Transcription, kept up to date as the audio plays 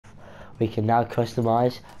we can now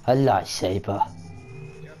customize a lightsaber.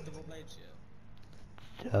 You have double blades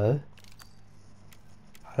yet? No.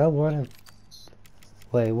 I don't want to.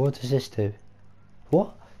 Wait, what does this do?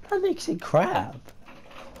 What? That makes it crap.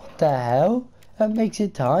 What the hell? That makes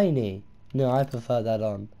it tiny. No, I prefer that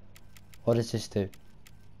on. What does this do?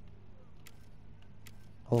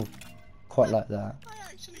 Oh, quite like that. I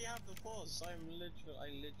actually have the force. I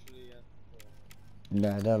literally have the force.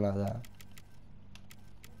 No, I don't like that.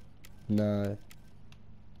 No.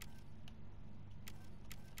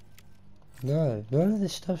 No, none of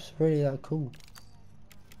this stuff's really that cool.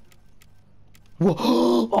 Whoa.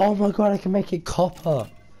 Oh my god, I can make it copper.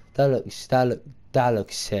 That looks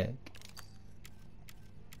sick.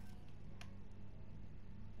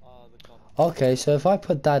 Oh, the copper. Okay, so if I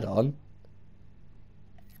put that on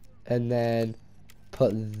and then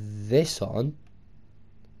put this on.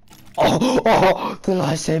 Oh, the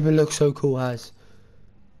lightsaber looks so cool, Has.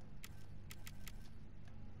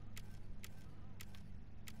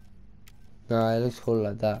 No, it looks cool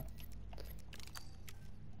like that.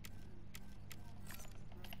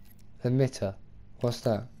 Emitter. What's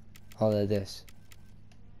that? Oh, they're this.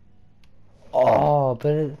 Oh,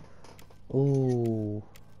 but it... Ooh.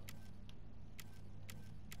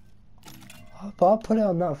 But I'll put it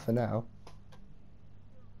on that for now.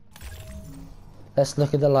 Let's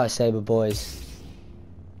look at the lightsaber, boys.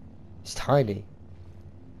 It's tiny.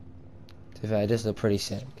 To be fair, it does look pretty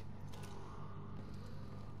sick.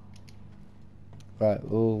 Right,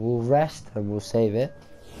 we'll rest and we'll save it.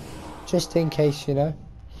 Just in case, you know.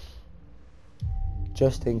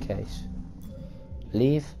 Just in case.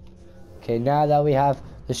 Leave. Okay, now that we have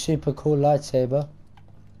the super cool lightsaber,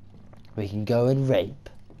 we can go and rape.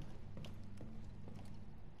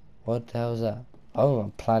 What the hell is that? Oh,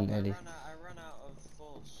 I'm planting any. I ran out of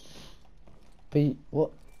force. But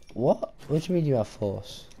what? What? What do you mean you have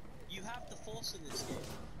force? You have the force in this game.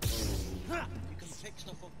 You can pick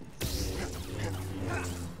stuff up.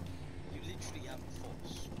 You literally have the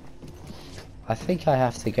force. I think I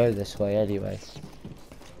have to go this way anyway.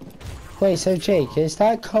 Wait, so Jake, is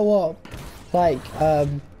that co-op like a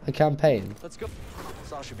campaign? Let's go.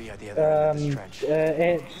 Saul should be at the other end of this trench.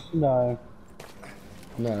 It's no.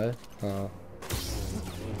 No. Oh.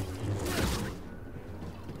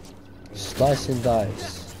 Slice and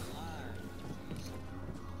dice.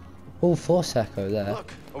 Oh, Force Echo there.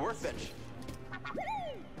 Look, a workbench.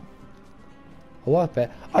 A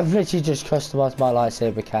workbench. I've literally just customized my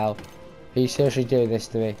lightsaber, Cal. Are you seriously doing this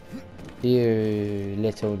to me? You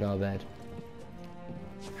little knobhead.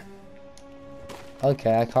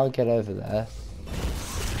 Okay, I can't get over there.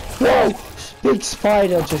 Whoa! Big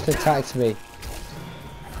spider just attacked me.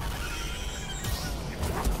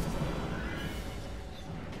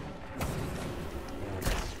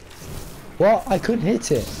 What? I couldn't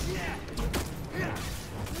hit it.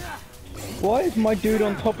 Why is my dude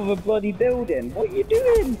on top of a bloody building? What are you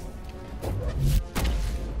doing?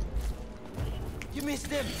 You missed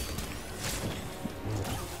him.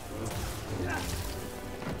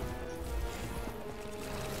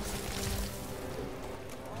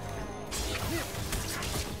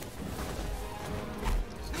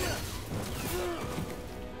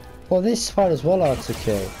 Well, this spider's well hard to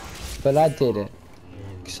kill, but I did it.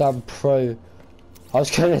 Cause I'm pro. I was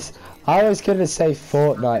gonna say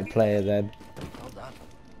Fortnite player then. Well done.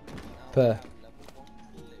 But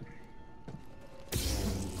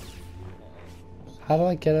how do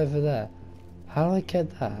I get over there? How do I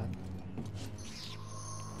get that?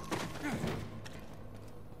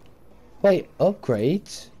 Wait,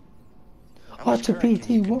 upgrades? Oh, to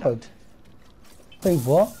BD1. Wait,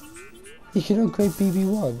 what? You can upgrade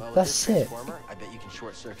BB1. Well, That's with this sick. transformer, I bet you can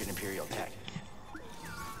short circuit Imperial tech.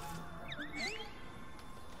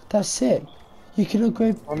 That's sick. You can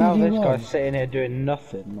upgrade Well, now this BB1. guy's sitting here doing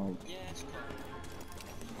nothing. Like, Yeah, it's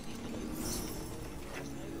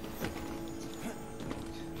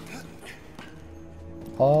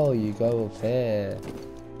cool. Oh, you go up here.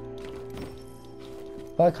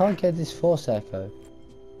 But I can't get this Force Echo.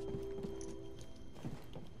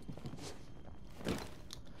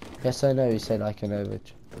 Yes, I know you said I can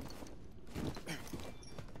overage.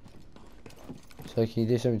 So can you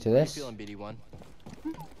do something to How you this? feeling, BD1?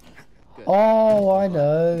 Good. Oh, I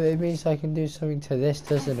know. It means I can do something to this,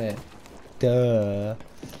 doesn't it? Duh.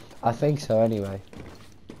 I think so anyway.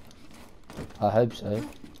 I hope so.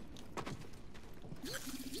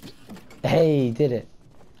 Hey, did it.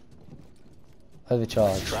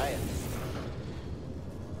 Overcharge. Try it.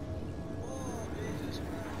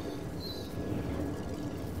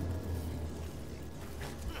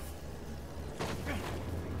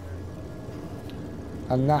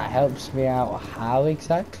 And that helps me out how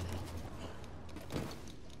exactly?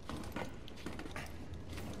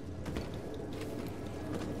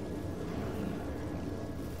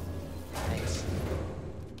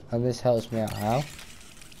 And this helps me out how?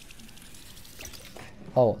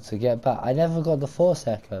 Oh, to get back. I never got the Force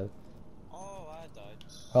Echo. Oh, I died.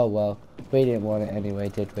 Oh well, we didn't want it anyway,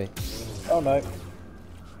 did we? Oh no.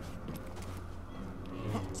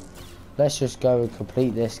 Let's just go and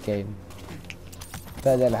complete this game.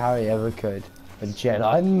 Better than Harry ever could. A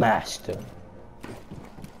Jedi Master.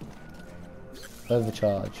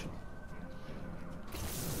 Overcharge.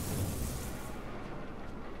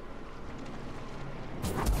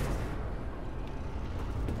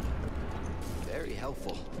 Very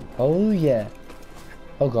helpful. Oh yeah.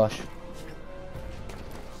 Oh gosh.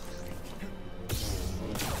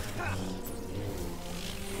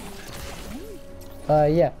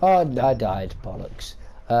 Yeah. Oh, I died. Bollocks.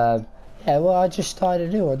 Yeah, well, I just started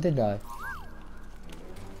a new one, didn't I?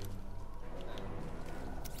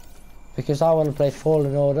 Because I want to play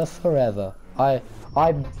Fallen Order forever. I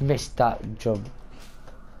missed that jump.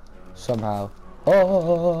 Somehow.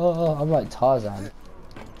 Oh, I'm like Tarzan.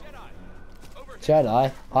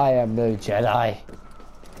 Jedi? I am no Jedi.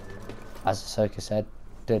 As Ahsoka said.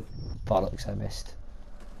 The bollocks I missed.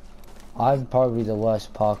 I'm probably the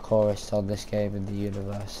worst parkourist on this game in the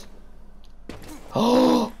universe.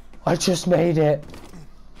 Oh! I just made it!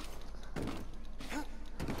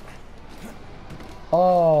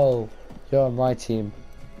 Oh! You're on my team.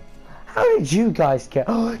 How did you guys get...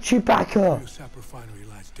 Oh, Chewbacca! Refinery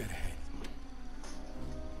lies dead ahead.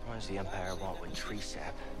 What does the Empire want with tree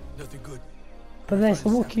sap? Nothing good. But there's the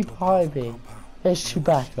Wookiee behind me. There's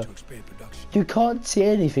Chewbacca. To expand production. You can't see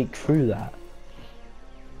anything through that.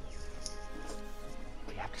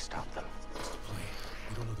 We have to stop them.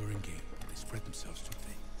 We don't know their end game. They spread themselves too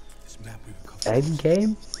thin. This map we've covered. End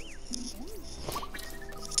game?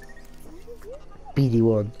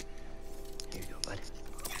 BD1. Here you go, bud.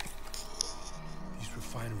 These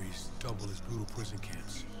refineries double as brutal prison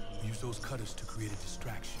camps. We use those cutters to create a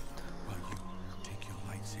distraction, while you take your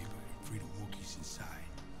lightsaber and free the Wookiees inside.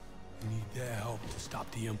 We need their help to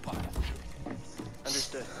stop the Empire.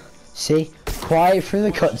 Understood. See? Quiet through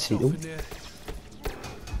the cutscene. Open Ooh, there.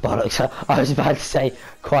 bollocks. I was about to say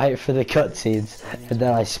quiet for the cutscenes, and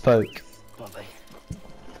then I spoke. Lovely.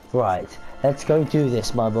 Right, let's go do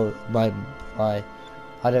this, my, I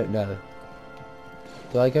don't know.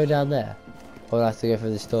 Do I go down there? Or do I have to go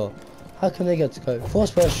through this door? How come they get to go?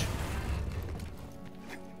 Force push!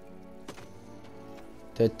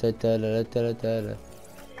 Da, da, da, da, da, da, da.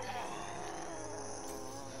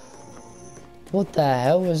 What the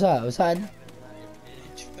hell was that? Was that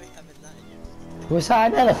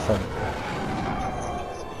an elephant?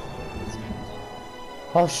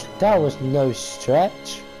 Oh, that was no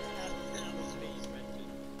stretch.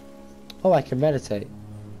 Oh, I can meditate.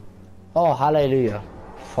 Oh, hallelujah.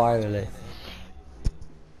 Finally.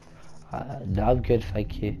 No, I'm good,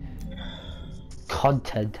 thank you.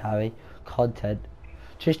 Content, Harry. Content.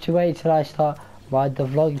 Just to wait till I start the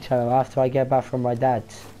vlog channel after I get back from my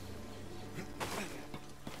dad's.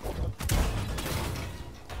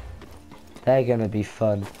 They're gonna be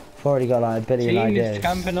fun. I've already got like a billion Team ideas. is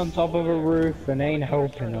camping on top of a roof and ain't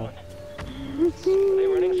helping us. They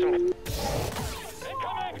running some.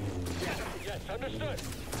 Incoming! Yes, understood.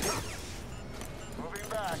 Moving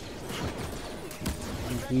back.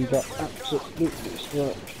 You got absolutely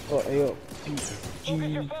swept. What are you? Focus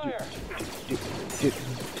your fire.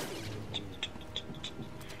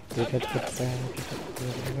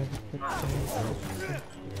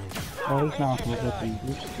 Oh, he's not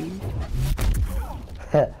looking.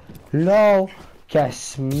 No! Get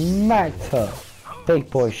smacked up! Big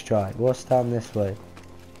boy strike. What's down this way?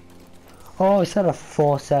 Oh, is that a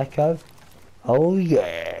Force Echo? Oh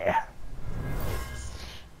yeah!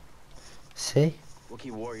 See?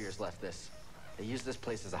 Wookiee warriors left this. They use this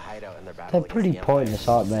place as a hideout in their battle. They're against pretty the Empire. pointless,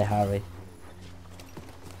 aren't they, Harry?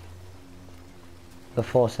 The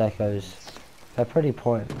Force Echoes. They're pretty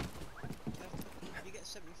pointless. You get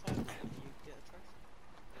 75 and you get a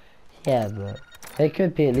trophy. Yeah, but it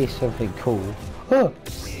could be at least something cool. Oh!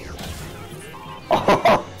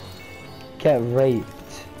 Oh! Get raped.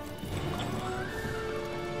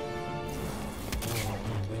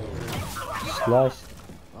 Slice.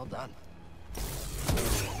 Well done.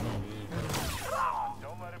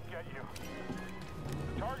 Don't let him get you.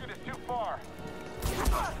 The target is too far.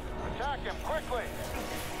 Attack him quickly.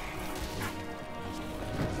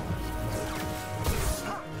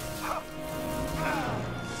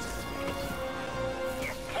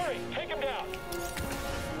 Hurry, take him down.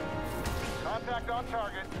 Contact on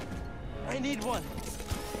target. I need one.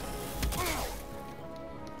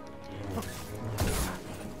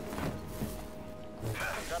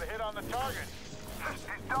 Got a hit on the target. He's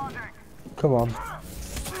dodging. Come on.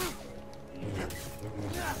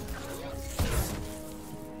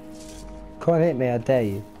 Come on, hit me, I dare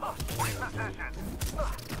you. Oh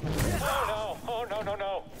no! Oh no! No!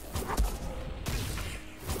 No!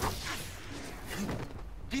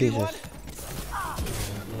 Jesus.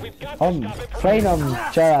 We've got to stop it from Playing on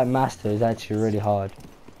Jedi Master is actually really hard.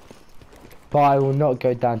 But I will not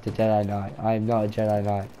go down to Jedi Knight. I am not a Jedi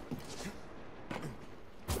Knight.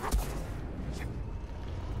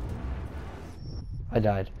 I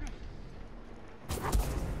died.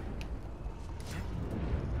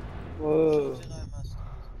 Whoa. Jedi Master.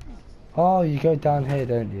 Oh, you go down here,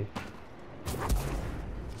 don't you?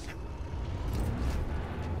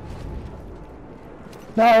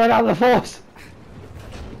 No, I went out the force!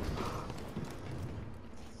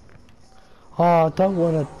 Oh, I don't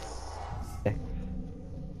want to...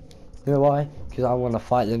 You know why? Because I want to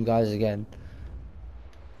fight them guys again.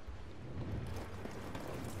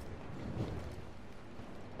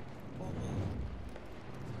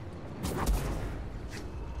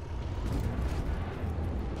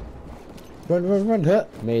 Run, run, run, huh?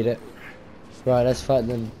 Made it. Right, let's fight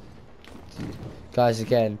them guys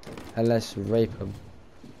again, and let's rape them.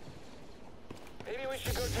 Maybe we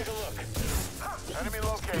should go take a look. Enemy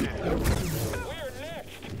located. We're next.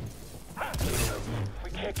 We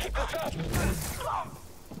can't keep this up.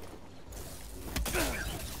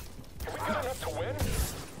 Have we got enough to win?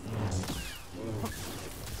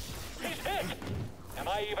 He's hit. Am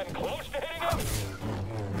I even close to hitting him?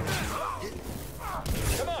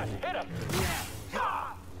 Come on, hit him.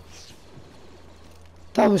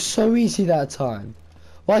 That was so easy that time.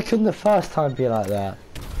 Why couldn't the first time be like that?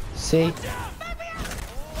 See?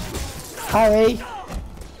 Harry?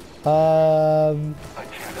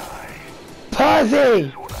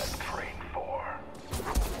 Pervy!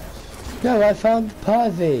 No, I found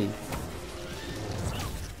Pervy.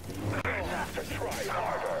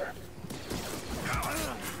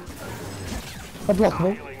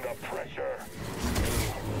 Unblockable.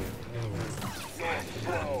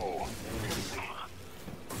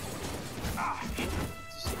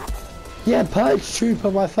 Yeah, Purge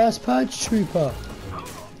Trooper, my first Purge Trooper.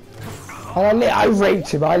 And I raped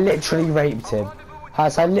him, I literally raped him.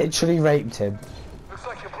 As I literally raped him. Looks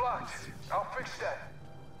like you're blocked. I'll fix that.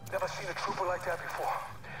 Never seen a trooper like that before.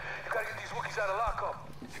 You gotta get these Wookiees out of lockup.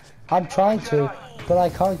 I'm trying to, but I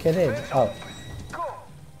can't get in. Oh.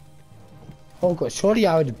 Oh god, surely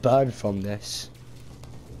I would burn from this.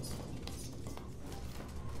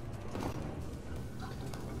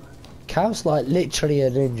 Cal's like literally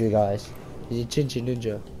a ninja, guys. He's a ginger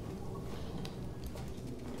ninja.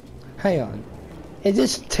 Hang on. It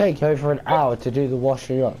doesn't take over an hour to do the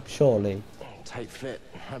washing up, surely. Tight fit,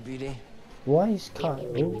 huh, BD? Why is Cal?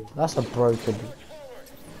 Ooh, that's a broken.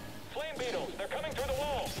 Flame beetles, they're coming through the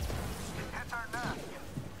wall.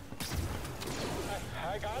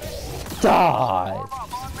 I got it. Die!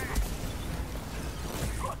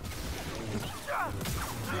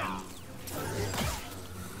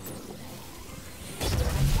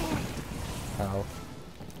 Ow.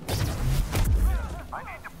 I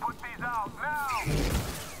need to put these out now.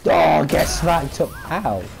 Oh, get smacked up.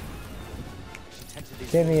 Ow.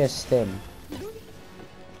 Give me a stim.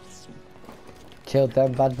 Killed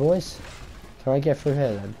them bad boys. Can I get through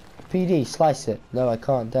here then? PD, slice it. No, I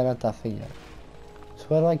can't. Don't have that thing yet. So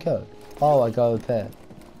where do I go? Oh, I go up here.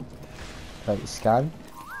 Wait, scan?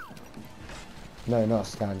 No, not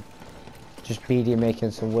scan. Just BD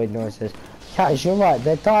making some weird noises. Cat, you're right.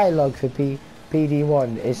 The dialogue for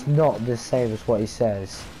BD1 is not the same as what he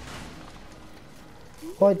says.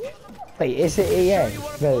 What? Wait, is it EA?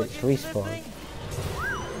 No, it's Respawn.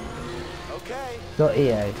 Okay. Not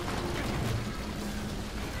EA.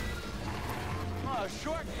 Oh,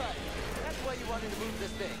 shortcut. That's why you wanted to move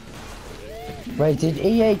this thing. Wait, did EA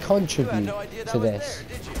You had contribute no idea that to was this?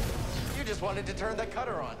 there, did you? You just wanted to turn that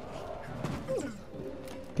cutter on.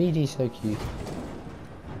 BD's so cute.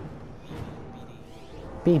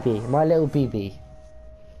 BB, my little BB.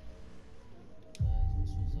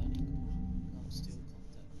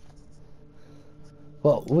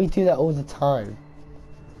 Well, we do that all the time.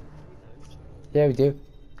 Yeah, we do.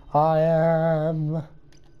 I am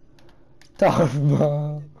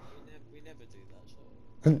Dharma. We never do that,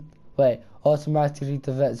 sure. Wait, automatically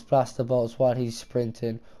diverts blaster bolts while he's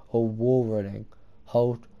sprinting or wall running.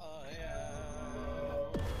 Hold.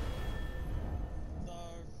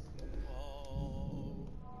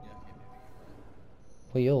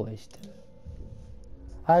 We always do.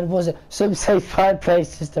 And was it? Some say third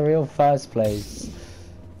place is the real first place.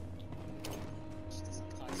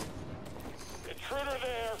 Intruder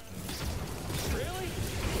there. Really?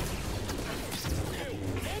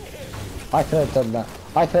 I could have done that.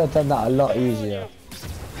 I could have done that a lot easier.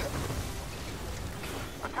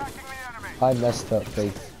 Attacking the enemy. I messed up,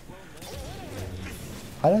 big.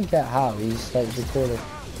 I don't get how he's like recording,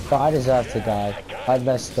 but I deserve to die. I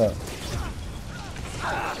messed up.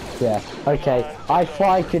 Yeah, okay. I thought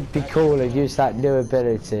I could be cool and use that new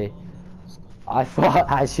ability. I thought,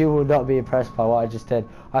 as you will not be impressed by what I just did,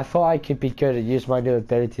 I thought I could be good and use my new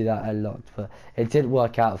ability that I unlocked, but it didn't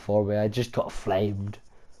work out for me. I just got flamed.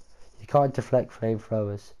 You can't deflect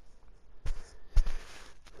flamethrowers.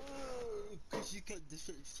 Because you can't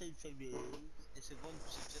deflect flamethrowers. It's a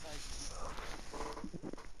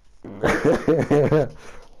 1%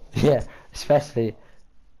 Yeah, especially.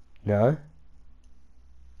 No?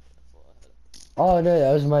 Oh no,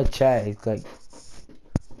 that was my chair. It's like.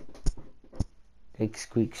 It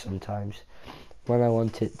squeaks sometimes when I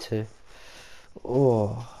want it to.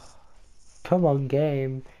 Oh, come on,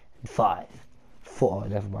 game. 5, 4.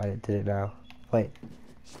 Never mind, it did it now. Wait,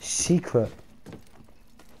 secret.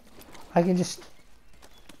 I can just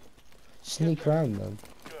sneak around them.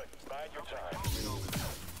 Good. Bide your time.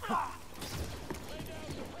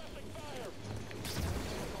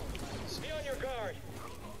 Be on your guard.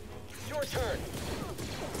 Your turn.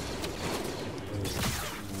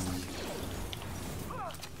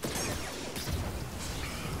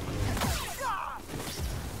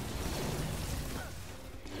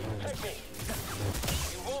 Take me.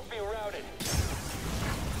 You won't be routed.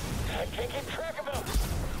 I can't keep track of them.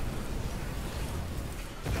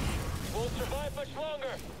 Won't survive much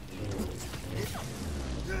longer.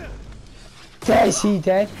 There, is he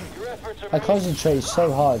dead? Your efforts are I concentrate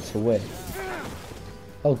so hard to win.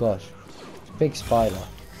 Oh gosh, big spider.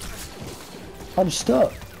 I'm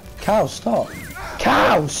stuck. Cow, stop.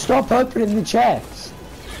 Cow, stop opening the chest.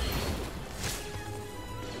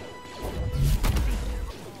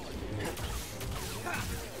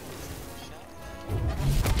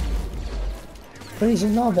 But he's a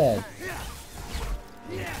knobhead.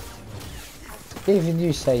 Even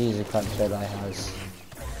you say he's a cunt Jedi has.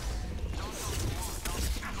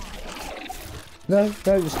 No,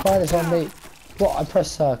 the spider's on me. What? I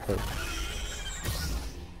pressed circle.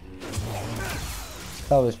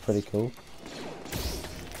 That was pretty cool.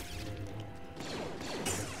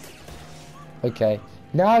 Okay,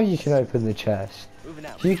 now you can open the chest.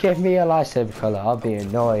 If you give me a lightsaber colour, I'll be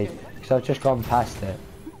annoyed because I've just gone past it.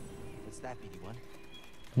 What's that, BD1?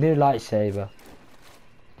 New lightsaber.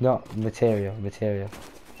 Not material.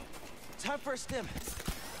 Time for a stim.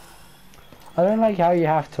 I don't like how you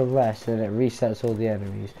have to rest and it resets all the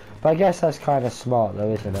enemies. But I guess that's kind of smart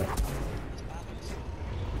though, isn't it?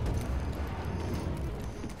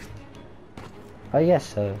 I guess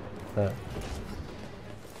so, but...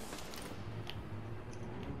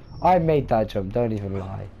 I made that jump, don't even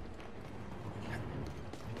lie.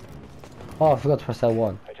 Oh, I forgot to press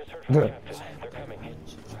L1. I just heard from Captain. They're coming.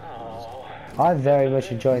 Oh. I'm very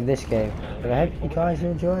much enjoying this game, and I hope you guys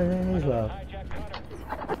are enjoying it as well.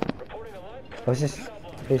 Reporting the line. What's this?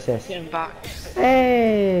 Who's this? Getting back.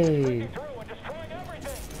 Hey! Through and destroying everything.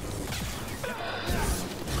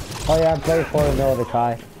 Oh yeah, I'm playing Fallen Order,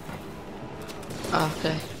 Kai. Oh,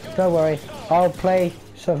 okay. Don't worry, I'll play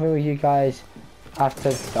something with you guys after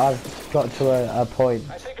I've got to a point.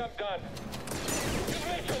 I think I'm done. You've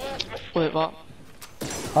made your last mistake. Wait, what?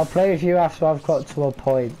 I'll play with you after I've got to a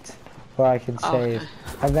point where I can save. Okay.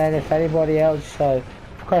 And then if anybody else, so,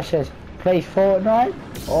 question is, play Fortnite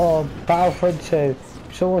or Battlefront 2?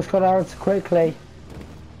 Someone's got to answer quickly.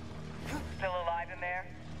 Still alive in there?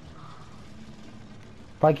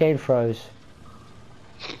 My game froze.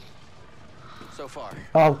 So far.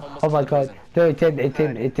 Oh Almost my to the god. prison. No, it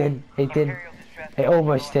didn't. It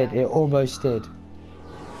almost did. It almost did.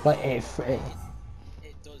 Like, It does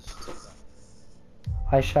do that.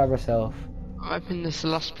 I shot myself. Open this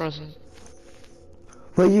last present.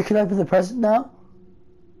 Well, you can open the present now?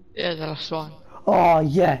 Yeah, the last one. Oh,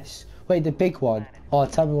 yes. Wait, the big one. Oh,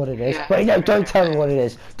 tell me what it is. Yeah. Wait, no, don't tell me what it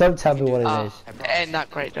is. Don't tell me what it Oh, is. it ain't that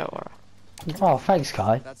great, don't worry. Oh, thanks,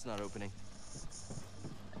 Kai. That's not opening.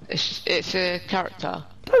 It's a character.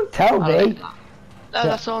 Don't tell I'll me. let you know. No, Yeah.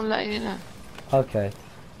 that's all I'm letting you know. Okay.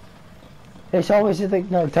 It's always a thing.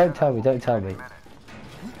 No, don't tell me. Don't tell me. And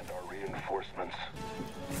our reinforcements.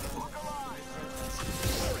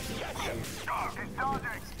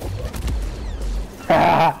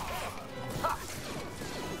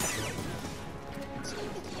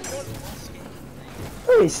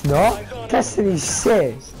 No, it's not. Destiny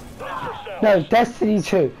 6. No, Destiny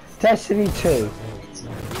 2. Destiny 2.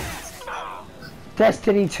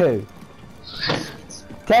 Destiny 2.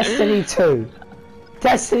 Destiny 2.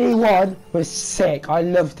 Destiny 1 was sick. I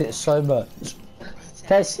loved it so much.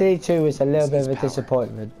 Destiny 2 was a little bit of a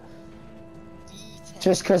disappointment.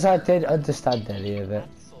 Just because I didn't understand any of it.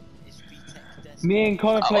 It's B10. Me and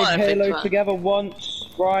Connor I played wanna fix Halo that. together once,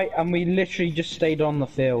 right? And we literally just stayed on the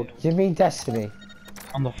field, You mean Destiny?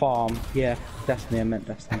 on the farm. Yeah, Destiny. I meant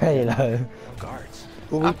Destiny. Halo. Guards.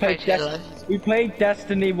 Well, I played Halo. We played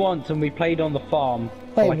Destiny once, and we played on the farm.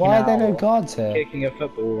 for Wait, like why an are there no hour, guards here? kicking a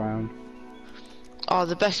football around. Oh,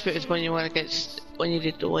 the best bit is when you went against when you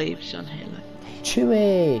did the waves on Halo.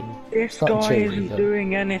 Chewie! This Not guy Chewie, isn't but-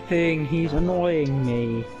 doing anything. He's annoying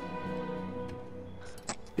me.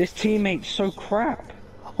 This teammate's so crap.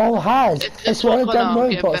 Oh, Haz! It's one of what them I'm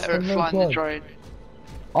getting robots better from at Rogue flying the One. drone.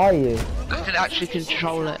 Are you? I can actually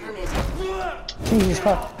control it. Jesus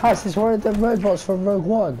Christ. Haz, it's one of them robots from Rogue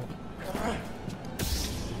One.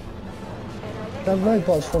 Them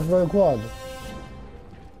robots from Rogue One.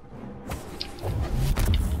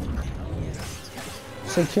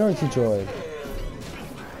 Security droid.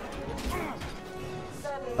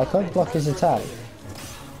 I can't block his attack.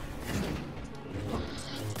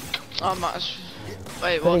 Oh, much.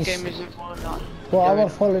 Wait, But what he's- game is it for? Not. Well, I'm Yeah, on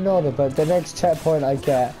Fallen Order, but the next checkpoint I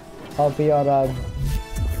get, I'll be on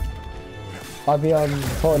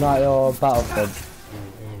Fortnite or Battlefront.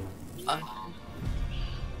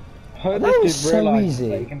 Heard That this was dude so realize easy.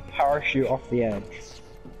 that he can parachute off the edge.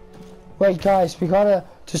 Wait, guys, we gotta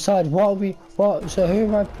decide so who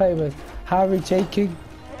am I playing with? Harry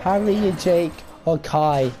and Jake, or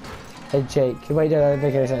Kai and Jake? Wait, no, that doesn't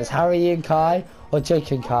make any sense. Harry and Kai, or Jake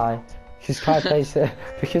and Kai? Because Kai plays it.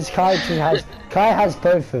 Because Kai has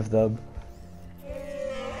both of them.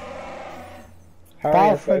 Harry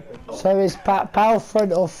Battlefront. has both. So it's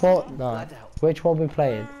Battlefront or Fortnite? Which one we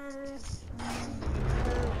playing?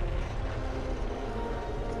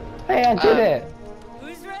 Hey, I did it.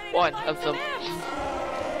 One of them.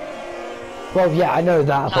 Well, yeah, I know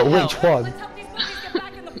that, but Not which one? Let's help these boys get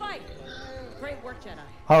back in the fight. Great work,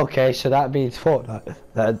 Jedi. Okay, so that means Fortnite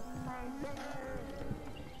then.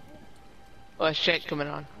 Where's Jake coming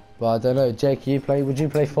on? Well, I don't know. Jake, would you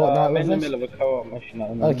play Fortnite I'm with in the us? middle of a co-op mission at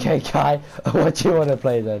the moment. Okay, Kai, what do you want to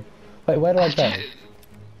play then? Wait, where do I go?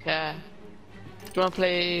 Yeah. Do you want to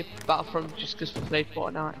play Battlefront just because we played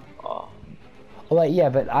Fortnite? Oh. Oh, wait, yeah,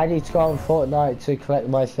 but I need to go on Fortnite to collect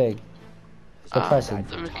my thing. The present.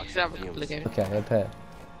 Then we can have a couple of games. Okay, up here.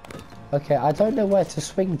 Okay, I don't know where to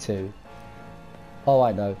swing to. Oh,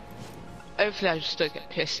 I know. Hopefully I just don't get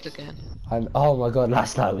pissed again. Oh my god,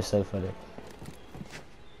 last night was so funny.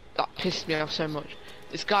 That pissed me off so much.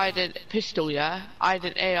 This guy had a pistol, yeah? I had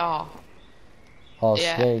an AR. Oh,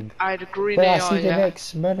 Yeah. swing. I had a green Wait, I AR, see the yeah?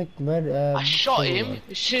 next I shot thing him. there.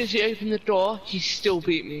 As soon as he opened the door, he still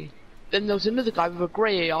beat me. Then there was another guy with a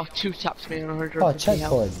grey AR, two-tapped me on 150 Oh, health.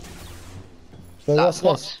 checkpoint. Wait, That what's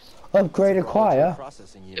what? this? Upgrade acquire?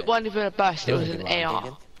 It wasn't even a burst, it was an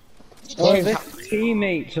AR. Oh, this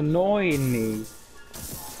teammate's annoying me.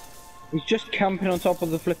 He's just camping on top of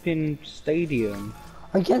the flipping stadium.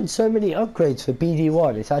 I'm getting so many upgrades for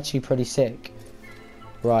BD1, it's actually pretty sick.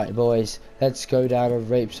 Right, boys, let's go down and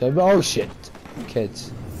rape some. Oh shit!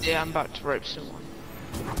 Kids. Yeah, I'm about to rope someone.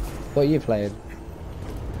 What are you playing?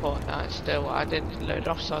 Fortnite still, I didn't load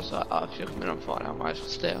off, so I was like, oh, if you're coming on Fortnite, I might as well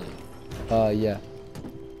stay on. Yeah.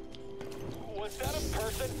 Was that a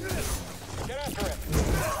person? Get after him.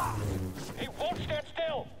 He won't stand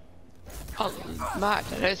still. Oh, Matt,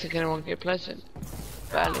 I don't think anyone get pleasant.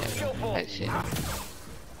 Barely ever. Let's see. Am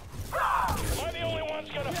I the only one's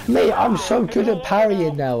gonna... Mate, I'm so good at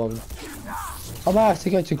parrying now. I might have to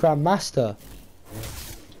go to Grandmaster.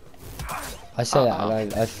 I say that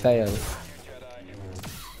and I fail.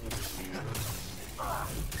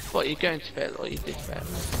 What, you going to fail or you did fail?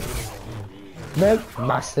 Nope,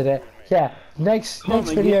 mastered it. Yeah, next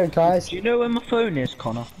video, guys. Do you know where my phone is,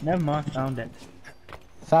 Connor? Never mind, found it.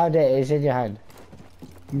 Found it. It's in your hand.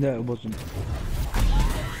 No, it wasn't.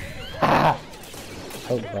 Ah!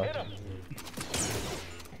 Oh god.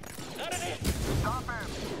 Stop him.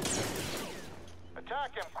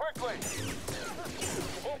 Attack him quickly.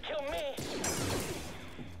 He won't kill me.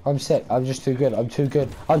 I'm sick. I'm just too good. I'm too good.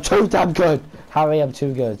 I'm too damn good. Harry, I'm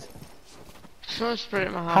too good. Someone sprayed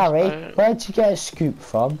at my house. Harry, but where'd you get a scoop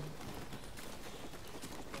from?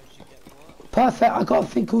 Perfect. I got a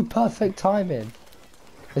thing called perfect timing.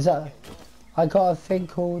 Is that? I got a thing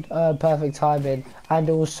called perfect timing, and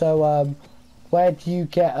also where do you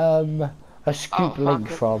get a scoop Oh, link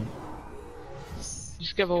fuck it. from?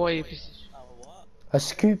 just give away your position. A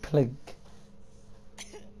scoop link.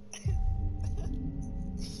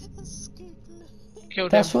 Kill them.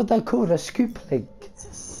 That's what they're called. A scoop link.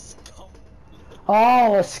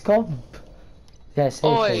 Oh, a scump. Yeah,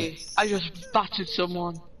 same Oi, thing. I just battered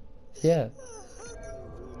someone. Yeah.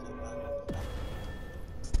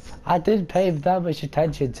 I didn't pay that much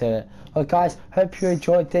attention to it. Well guys, hope you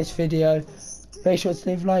enjoyed this video. Make sure to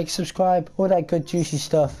leave a like, subscribe, all that good juicy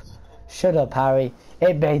stuff. Shut up, Harry.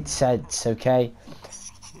 It made sense, okay?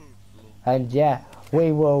 And yeah,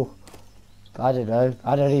 we will... I don't know.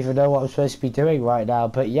 I don't even know what I'm supposed to be doing right now.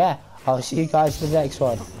 But yeah, I'll see you guys in the next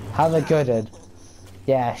one. Have a good one.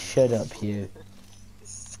 Yeah, shut up, you.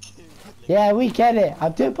 Yeah, we get it.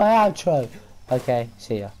 I'm doing my outro. Okay,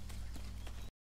 see ya.